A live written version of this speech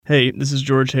Hey, this is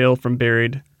George Hale from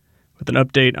Buried with an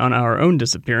update on our own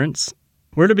disappearance.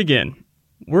 Where to begin?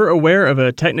 We're aware of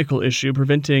a technical issue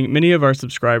preventing many of our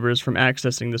subscribers from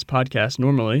accessing this podcast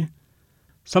normally.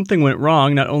 Something went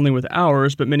wrong not only with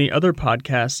ours, but many other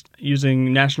podcasts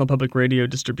using National Public Radio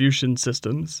distribution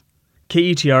systems.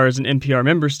 KETR is an NPR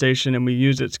member station, and we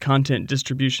use its content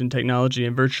distribution technology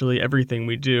in virtually everything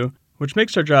we do, which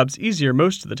makes our jobs easier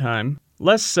most of the time,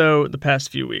 less so the past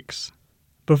few weeks.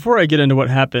 Before I get into what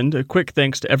happened, a quick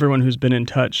thanks to everyone who's been in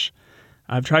touch.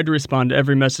 I've tried to respond to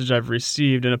every message I've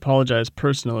received and apologize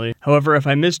personally. However, if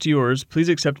I missed yours, please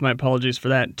accept my apologies for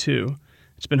that too.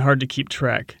 It's been hard to keep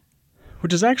track.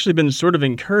 Which has actually been sort of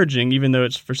encouraging, even though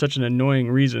it's for such an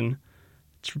annoying reason.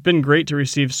 It's been great to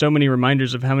receive so many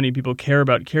reminders of how many people care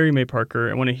about Carrie Mae Parker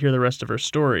and want to hear the rest of her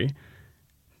story.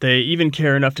 They even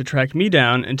care enough to track me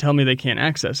down and tell me they can't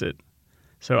access it.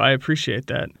 So I appreciate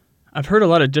that. I've heard a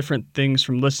lot of different things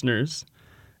from listeners.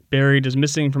 Buried is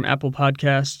missing from Apple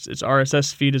Podcasts. Its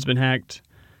RSS feed has been hacked.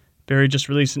 Buried just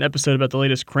released an episode about the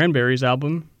latest Cranberries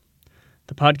album.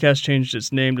 The podcast changed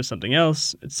its name to something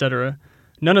else, etc.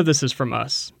 None of this is from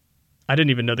us. I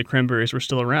didn't even know the Cranberries were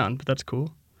still around, but that's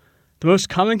cool. The most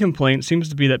common complaint seems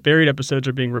to be that Buried episodes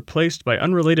are being replaced by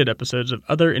unrelated episodes of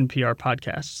other NPR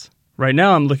podcasts. Right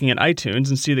now I'm looking at iTunes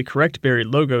and see the correct Buried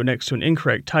logo next to an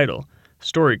incorrect title,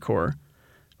 StoryCorps,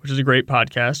 which is a great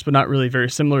podcast, but not really very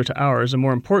similar to ours, and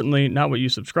more importantly, not what you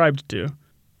subscribed to.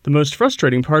 The most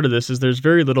frustrating part of this is there's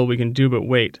very little we can do but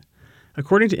wait.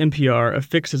 According to NPR, a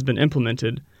fix has been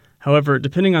implemented. However,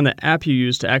 depending on the app you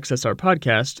use to access our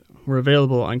podcast, we're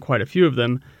available on quite a few of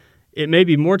them, it may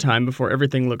be more time before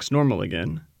everything looks normal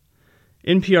again.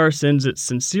 NPR sends its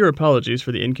sincere apologies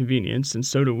for the inconvenience, and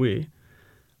so do we.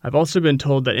 I've also been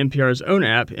told that NPR's own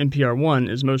app, NPR One,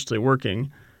 is mostly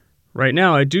working. Right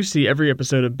now, I do see every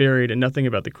episode of Buried and nothing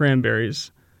about the Cranberries.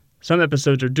 Some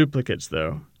episodes are duplicates,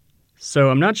 though. So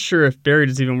I'm not sure if Buried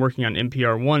is even working on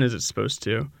NPR One as it's supposed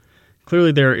to.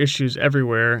 Clearly there are issues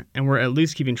everywhere, and we're at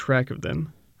least keeping track of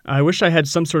them. I wish I had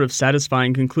some sort of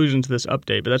satisfying conclusion to this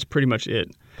update, but that's pretty much it.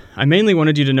 I mainly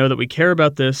wanted you to know that we care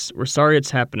about this, we're sorry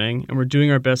it's happening, and we're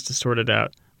doing our best to sort it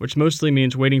out, which mostly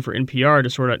means waiting for NPR to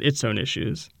sort out its own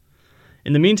issues.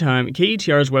 In the meantime,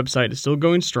 KETR's website is still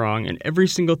going strong, and every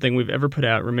single thing we've ever put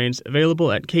out remains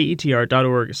available at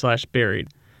ketr.org/buried.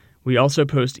 We also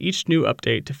post each new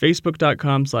update to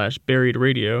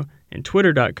facebook.com/buriedradio and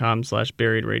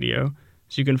twitter.com/buriedradio,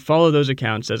 so you can follow those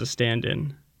accounts as a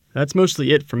stand-in. That's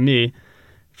mostly it from me.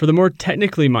 For the more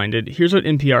technically minded, here's what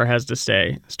NPR has to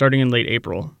say, starting in late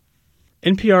April.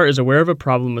 NPR is aware of a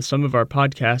problem with some of our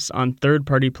podcasts on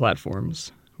third-party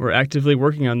platforms. We're actively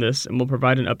working on this, and we'll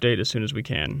provide an update as soon as we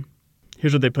can.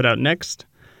 Here's what they put out next.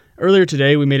 Earlier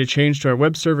today, we made a change to our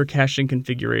web server caching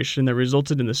configuration that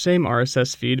resulted in the same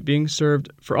RSS feed being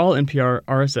served for all NPR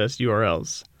RSS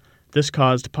URLs. This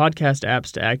caused podcast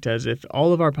apps to act as if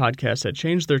all of our podcasts had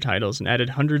changed their titles and added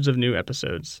hundreds of new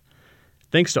episodes.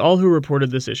 Thanks to all who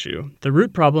reported this issue. The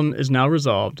root problem is now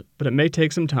resolved, but it may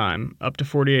take some time, up to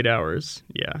 48 hours,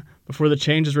 before the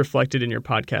change is reflected in your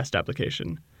podcast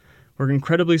application. We're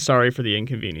incredibly sorry for the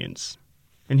inconvenience.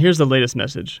 And here's the latest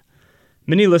message.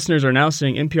 Many listeners are now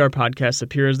seeing NPR podcasts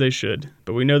appear as they should,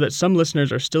 but we know that some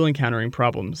listeners are still encountering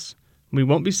problems. We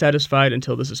won't be satisfied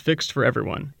until this is fixed for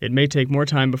everyone. It may take more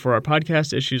time before our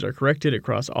podcast issues are corrected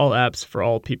across all apps for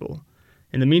all people.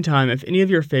 In the meantime, if any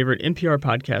of your favorite NPR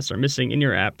podcasts are missing in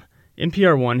your app,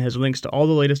 NPR One has links to all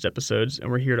the latest episodes, and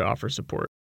we're here to offer support.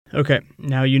 Okay,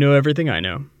 now you know everything I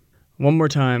know. One more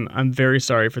time, I'm very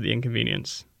sorry for the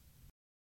inconvenience.